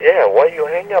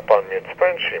hang up on me. It's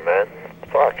Frenchie, man.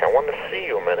 Fuck, I want to see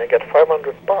you, man. I got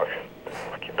 $500.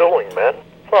 What you doing, man?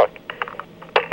 Fuck.